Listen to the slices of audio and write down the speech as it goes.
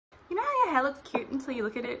hair looks cute until you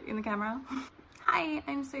look at it in the camera. Hi,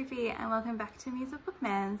 I'm Sophie and welcome back to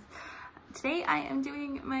museofbookmares. Today I am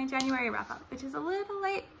doing my January wrap up, which is a little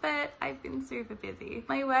late, but I've been super busy.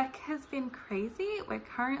 My work has been crazy. We're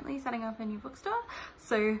currently setting up a new bookstore,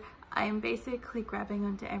 so I'm basically grabbing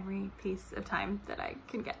onto every piece of time that I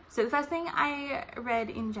can get. So the first thing I read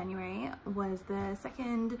in January was the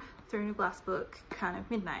second Throne of Glass book, Crown of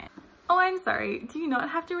Midnight. Oh, I'm sorry, do you not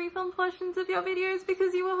have to refilm portions of your videos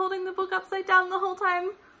because you were holding the book upside down the whole time?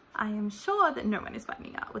 I am sure that no one is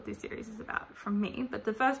finding out what this series is about from me, but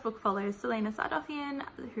the first book follows Selena Sardothien,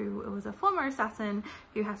 who was a former assassin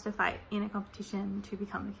who has to fight in a competition to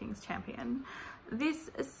become the King's Champion.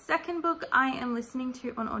 This second book I am listening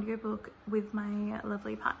to on audiobook with my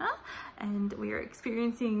lovely partner, and we are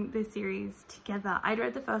experiencing the series together. I'd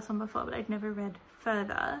read the first one before, but I'd never read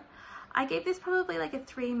further. I gave this probably like a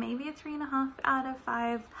 3, maybe a 3.5 out of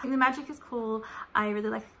 5. The magic is cool. I really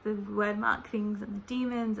like the word mark things and the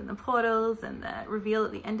demons and the portals, and the reveal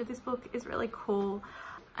at the end of this book is really cool.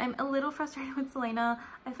 I'm a little frustrated with Selena.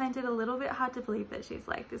 I find it a little bit hard to believe that she's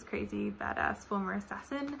like this crazy badass former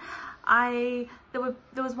assassin.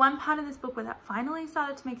 There was one part of this book where that finally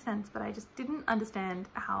started to make sense, but I just didn't understand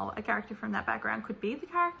how a character from that background could be the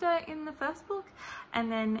character in the first book.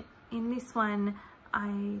 And then in this one,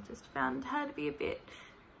 I just found her to be a bit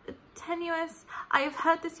tenuous. I have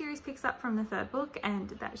heard the series picks up from the third book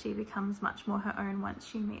and that she becomes much more her own once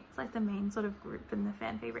she meets like the main sort of group and the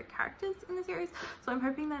fan favorite characters in the series. So I'm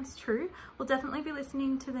hoping that's true. We'll definitely be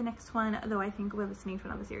listening to the next one, though I think we're listening to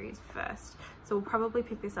another series first. So we'll probably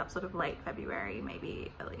pick this up sort of late February,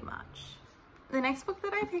 maybe early March. The next book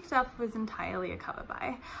that I picked up was entirely a cover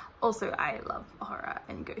buy. Also, I love horror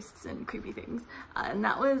and ghosts and creepy things. And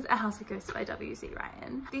that was A House of Ghosts by W.C.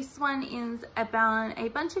 Ryan. This one is about a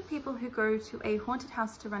bunch of people who go to a haunted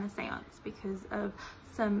house to run a seance because of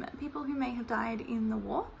some people who may have died in the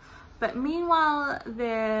war. But meanwhile,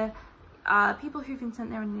 there are people who've been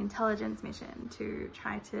sent there on an intelligence mission to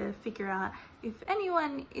try to figure out if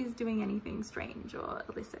anyone is doing anything strange or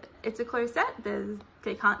illicit. It's a closed set.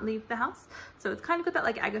 They can't leave the house, so it's kind of got that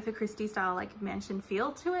like Agatha Christie style like mansion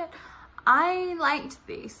feel to it. I liked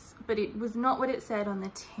this, but it was not what it said on the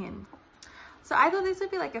tin. So I thought this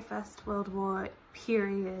would be like a First World War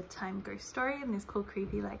period time ghost story in this cool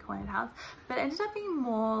creepy like haunted house, but it ended up being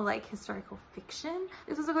more like historical fiction.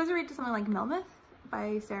 This was supposed to read to something like Melmoth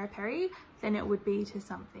by Sarah Perry than it would be to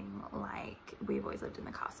something like We've Always Lived in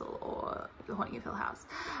the Castle or The Haunting of Hill House.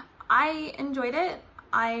 I enjoyed it.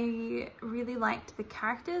 I really liked the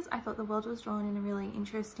characters. I thought the world was drawn in a really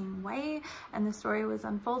interesting way and the story was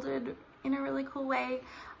unfolded in a really cool way.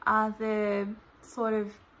 The sort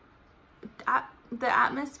of the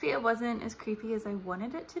atmosphere wasn't as creepy as I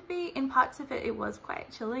wanted it to be. In parts of it, it was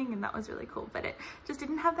quite chilling and that was really cool, but it just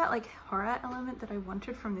didn't have that like horror element that I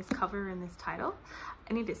wanted from this cover and this title.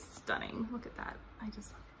 And it is stunning. Look at that. I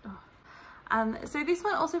just, oh. So this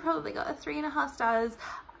one also probably got a 3.5 stars,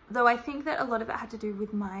 though I think that a lot of it had to do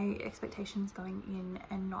with my expectations going in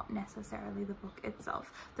and not necessarily the book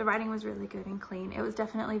itself. The writing was really good and clean. It was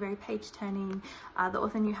definitely very page turning. The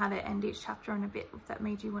author knew how to end each chapter on a bit that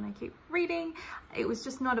made you want to keep reading. It was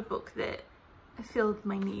just not a book that filled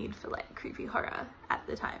my need for like creepy horror at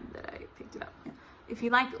the time that I picked it up. If you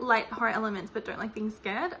like light horror elements but don't like being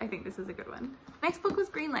scared, I think this is a good one. Next book was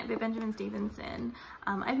Greenlight by Benjamin Stevenson.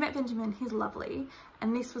 I've met Benjamin, he's lovely,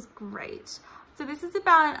 and this was great. So this is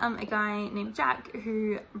about a guy named Jack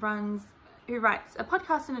who writes a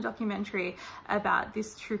podcast and a documentary about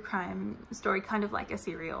this true crime story, kind of like a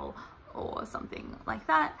serial or something like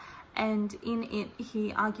that. And in it,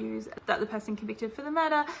 he argues that the person convicted for the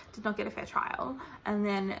murder did not get a fair trial. And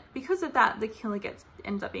then because of that, the killer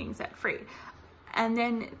ends up being set free. And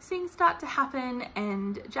then things start to happen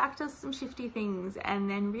and Jack does some shifty things and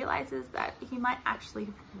then realizes that he might actually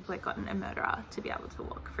have like gotten a murderer to be able to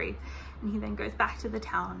walk free. And he then goes back to the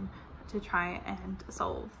town to try and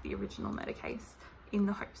solve the original murder case in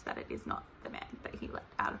the hopes that it is not the man that he let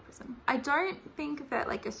out of prison. I don't think that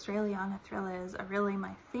like Australiana thrillers are really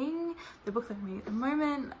my thing. The book that I'm reading at the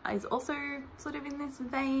moment is also sort of in this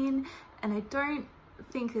vein, and I don't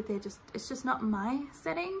think that it's just not my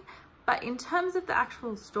setting. But in terms of the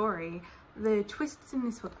actual story, the twists in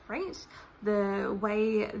this were great. The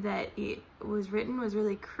way that it was written was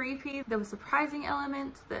really creepy. There were surprising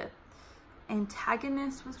elements. The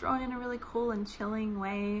antagonist was drawn in a really cool and chilling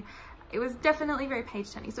way. It was definitely very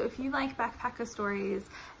page turning. So if you like backpacker stories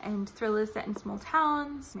and thrillers set in small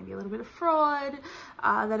towns, maybe a little bit of fraud,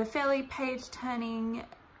 that are fairly page turning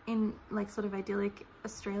in like sort of idyllic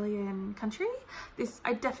Australian country. This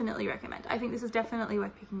I definitely recommend. I think this is definitely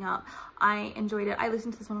worth picking up. I enjoyed it. I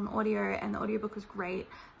listened to this one on audio and the audiobook was great.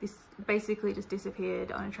 This basically just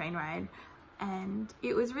disappeared on a train ride and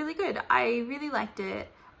it was really good. I really liked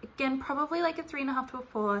it. Again, probably like a 3.5 to a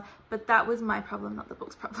 4, but that was my problem, not the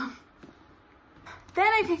book's problem. Then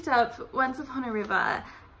I picked up Once Upon a River,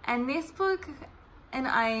 and this book and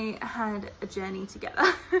I had a journey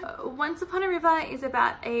together. Once Upon a River is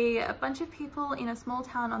about a bunch of people in a small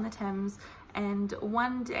town on the Thames, and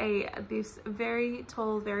one day this very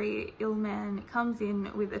tall, very ill man comes in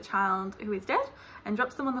with a child who is dead and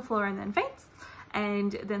drops them on the floor and then faints.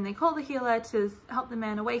 And then they call the healer to help the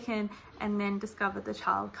man awaken and then discover the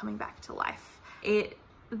child coming back to life. It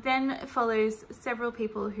then follows several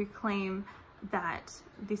people who claim that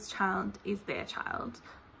this child is their child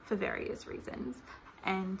for various reasons,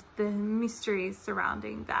 and the mysteries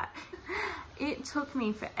surrounding that. It took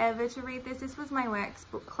me forever to read this. This was my work's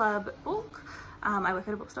book club book. I work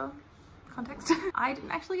at a bookstore, context. I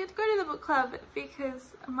didn't actually get to go to the book club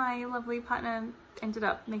because my lovely partner ended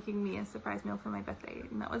up making me a surprise meal for my birthday,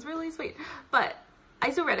 and that was really sweet. But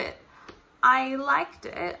I still read it. I liked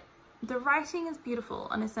it. The writing is beautiful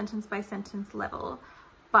on a sentence by sentence level,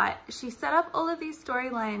 but she set up all of these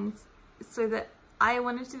storylines so that I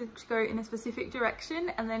wanted to go in a specific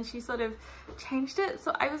direction, and then she sort of changed it.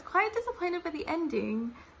 So I was quite disappointed by the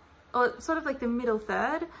ending, or sort of like the middle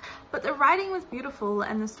third, but the writing was beautiful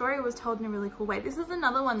and the story was told in a really cool way. This is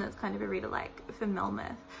another one that's kind of a read alike for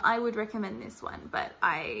Melmoth. I would recommend this one, but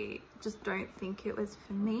I just don't think it was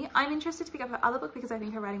for me. I'm interested to pick up her other book because I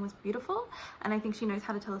think her writing was beautiful and I think she knows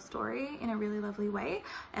how to tell a story in a really lovely way,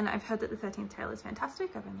 and I've heard that The 13th Tale is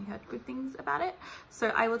fantastic. I've only heard good things about it,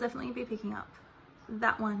 so I will definitely be picking up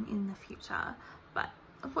that one in the future, but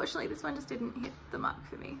unfortunately this one just didn't hit the mark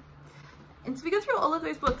for me. And so we go through all of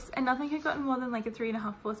those books and nothing had gotten more than like a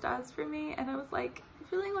 3.5, 4 stars from me, and I was like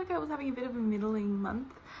feeling like I was having a bit of a middling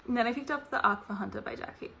month. And then I picked up The Ark for Hunter by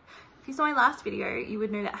Jack Heath. If you saw my last video, you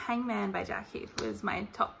would know that Hangman by Jack Heath was my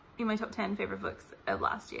top 10 favorite books of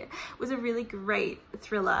last year. It was a really great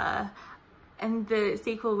thriller, and the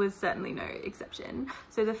sequel was certainly no exception.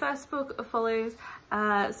 So the first book follows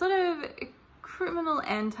sort of a criminal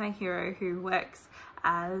anti-hero who works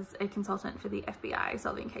as a consultant for the FBI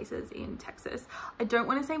solving cases in Texas. I don't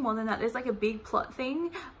want to say more than that. There's like a big plot thing,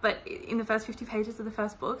 but in the first 50 pages of the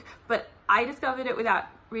first book, but I discovered it without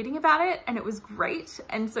reading about it and it was great.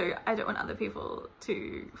 And so I don't want other people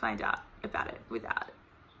to find out about it without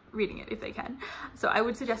reading it if they can. So I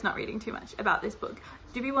would suggest not reading too much about this book.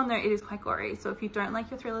 Do be warned though, it is quite gory. So if you don't like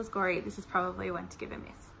your thrillers gory, this is probably one to give a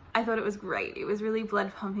miss. I thought it was great. It was really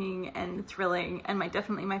blood pumping and thrilling, and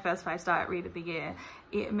definitely my first 5-star read of the year.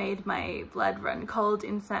 It made my blood run cold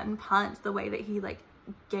in certain parts. The way that he like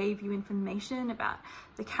gave you information about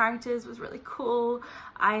the characters was really cool.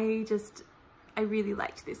 I really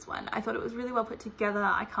liked this one. I thought it was really well put together.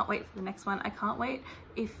 I can't wait for the next one. I can't wait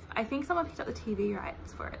I think someone picked up the TV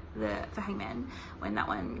rights for it, for Hangman, when that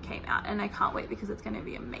one came out, and I can't wait because it's going to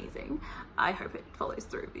be amazing. I hope it follows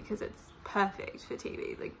through because it's perfect for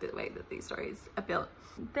TV, like the way that these stories are built.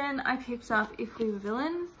 Then I picked up If We Were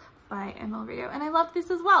Villains by ML Rio, and I loved this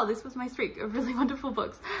as well. This was my streak of really wonderful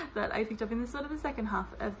books that I picked up in the sort of the second half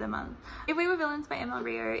of the month. If We Were Villains by ML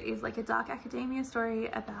Rio is like a dark academia story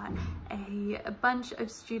about a bunch of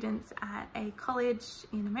students at a college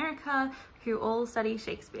in America who all study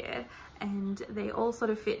Shakespeare, and they all sort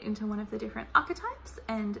of fit into one of the different archetypes,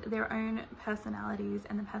 and their own personalities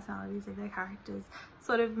and the personalities of their characters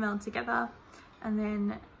sort of meld together. And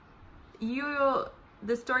then the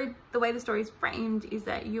way the story is framed is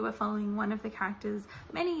that you are following one of the characters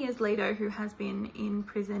many years later who has been in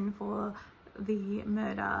prison for the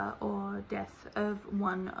murder or death of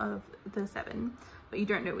one of the 7, but you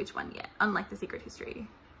don't know which one yet, unlike The Secret History.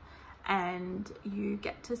 And you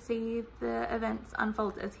get to see the events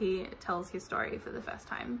unfold as he tells his story for the first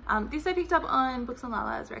time. This I picked up on Books on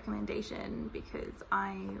Lala's recommendation because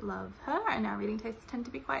I love her and our reading tastes tend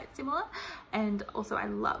to be quite similar, and also I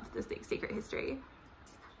love The Secret History.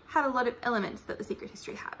 Had a lot of elements that The Secret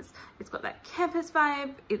History has. It's got that campus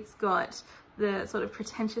vibe, it's got the sort of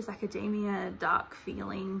pretentious academia dark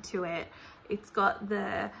feeling to it, it's got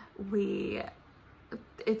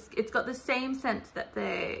it's got the same sense that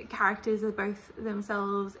the characters are both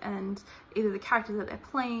themselves and either the characters that they're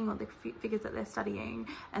playing or the figures that they're studying,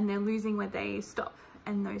 and they're losing where they stop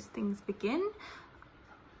and those things begin.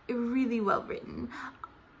 Really well written.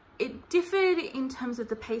 It differed in terms of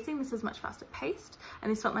the pacing. This was much faster paced,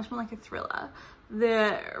 and this felt much more like a thriller.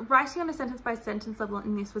 The writing on a sentence by sentence level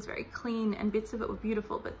in this was very clean, and bits of it were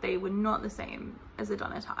beautiful, but they were not the same as a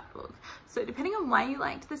Donna Tartt book. So depending on why you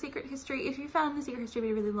liked The Secret History, if you found The Secret History to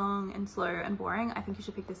be really long and slow and boring, I think you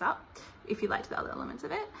should pick this up if you liked the other elements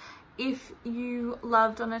of it. If you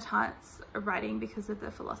loved Donna Tartt's writing because of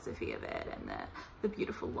the philosophy of it and the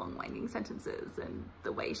beautiful long winding sentences and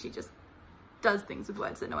the way she just does things with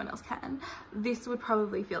words that no one else can, this would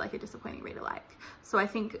probably feel like a disappointing read alike. So I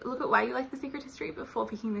think look at why you like The Secret History before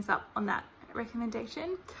picking this up on that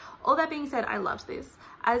recommendation. All that being said, I loved this.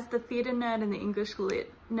 As the theatre nerd and the English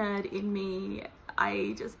lit nerd in me,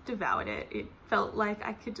 I just devoured it. It felt like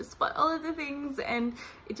I could just spot all of the things, and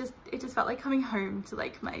it just felt like coming home to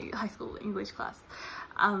like my high school English class.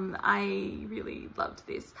 I really loved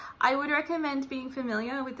this. I would recommend being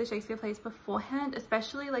familiar with the Shakespeare plays beforehand,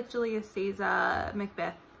 especially like Julius Caesar,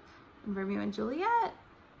 Macbeth, and Romeo and Juliet.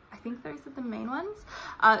 I think those are the main ones.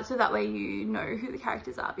 So that way you know who the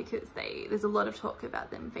characters are, because there's a lot of talk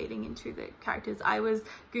about them fading into the characters. I was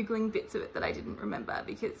Googling bits of it that I didn't remember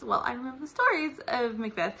because, well, I remember the stories of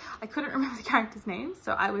Macbeth. I couldn't remember the characters' names,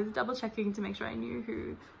 so I was double checking to make sure I knew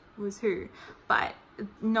who was who. But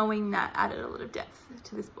knowing that added a lot of depth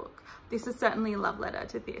to this book. This is certainly a love letter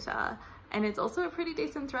to theatre, and it's also a pretty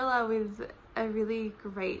decent thriller with a really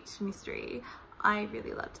great mystery. I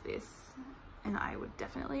really loved this, and I would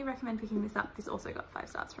definitely recommend picking this up. This also got 5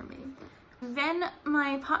 stars from me. Then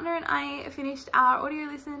my partner and I finished our audio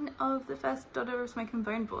listen of the first Daughter of Smoke and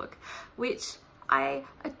Bone book, which I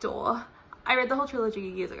adore. I read the whole trilogy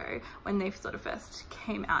years ago when they sort of first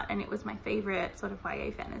came out, and it was my favorite sort of YA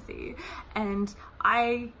fantasy. And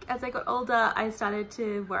as I got older, I started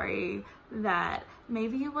to worry that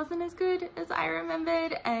maybe it wasn't as good as I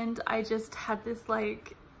remembered, and I just had this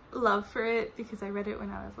like love for it because I read it when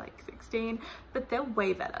I was like 16, but they're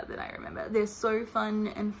way better than I remember. They're so fun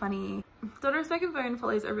and funny. Daughter of Smoke and Bone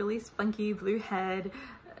follows a really spunky blue-haired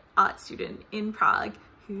art student in Prague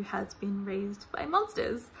who has been raised by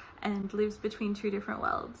monsters and lives between 2 different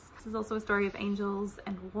worlds. This is also a story of angels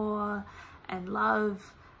and war and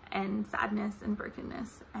love and sadness and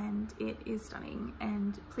brokenness, and it is stunning.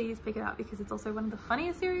 And please pick it up because it's also one of the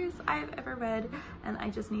funniest series I've ever read, and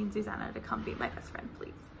I just need Susanna to come be my best friend,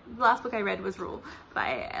 please. The last book I read was Rule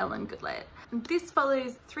by Ellen Goodlett. This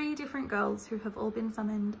follows 3 different girls who have all been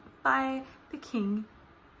summoned by the king.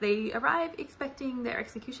 They arrive expecting their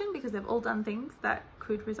execution because they've all done things that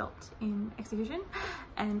could result in execution,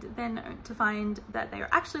 and then to find that they are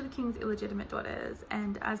actually the king's illegitimate daughters,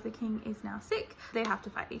 and as the king is now sick, they have to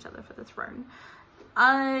fight each other for the throne.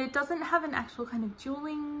 It doesn't have an actual kind of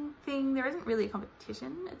dueling thing. There isn't really a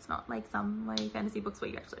competition. It's not like some like fantasy books where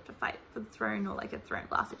you actually have to fight for the throne, or like a throne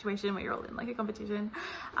glass situation where you're all in like a competition.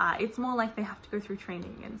 It's more like they have to go through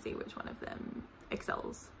training and see which one of them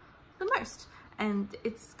excels the most. And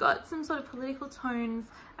it's got some sort of political tones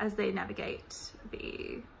as they navigate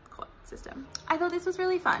the court system. I thought this was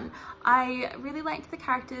really fun. I really liked the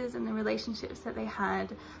characters and the relationships that they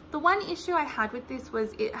had. The one issue I had with this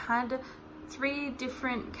was it had 3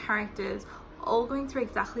 different characters all going through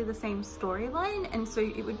exactly the same storyline, and so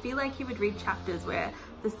it would be like you would read chapters where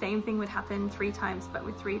the same thing would happen 3 times but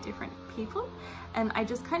with 3 different people. And I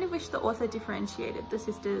just kind of wish the author differentiated the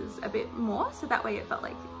sisters a bit more, so that way it felt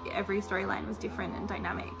like every storyline was different and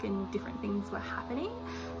dynamic and different things were happening.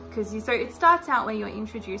 So it starts out where you're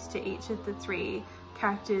introduced to each of the 3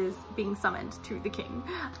 characters being summoned to the king,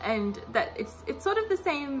 and that it's sort of the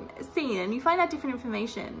same scene, and you find out different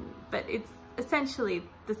information, but it's essentially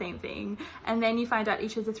the same thing. And then you find out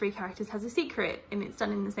each of the 3 characters has a secret, and it's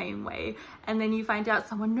done in the same way, and then you find out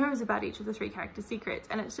someone knows about each of the 3 characters' secrets,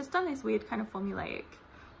 and it's just done this weird kind of formulaic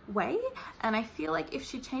way. And I feel like if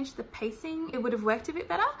she changed the pacing, it would have worked a bit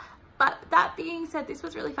better. But that being said, this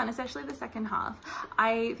was really fun, especially the second half.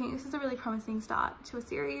 I think this is a really promising start to a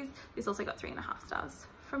series. This also got 3.5 stars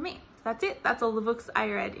from me. That's it. That's all the books I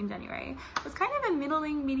read in January. It was kind of a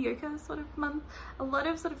middling, mediocre sort of month. A lot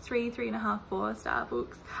of sort of 3, 3.5, 4 star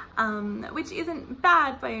books, which isn't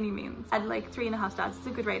bad by any means. I'd like 3.5 stars. It's a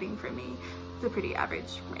good rating for me. It's a pretty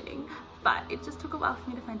average rating, but it just took a while for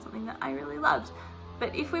me to find something that I really loved.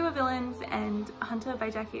 But If We Were Villains and Hunter by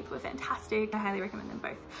Jack Heath were fantastic. I highly recommend them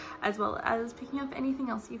both, as well as picking up anything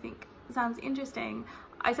else you think sounds interesting.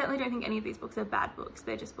 I certainly don't think any of these books are bad books.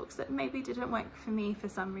 They're just books that maybe didn't work for me for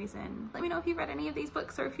some reason. Let me know if you've read any of these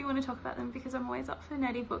books or if you want to talk about them, because I'm always up for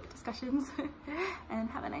nerdy book discussions. And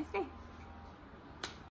have a nice day.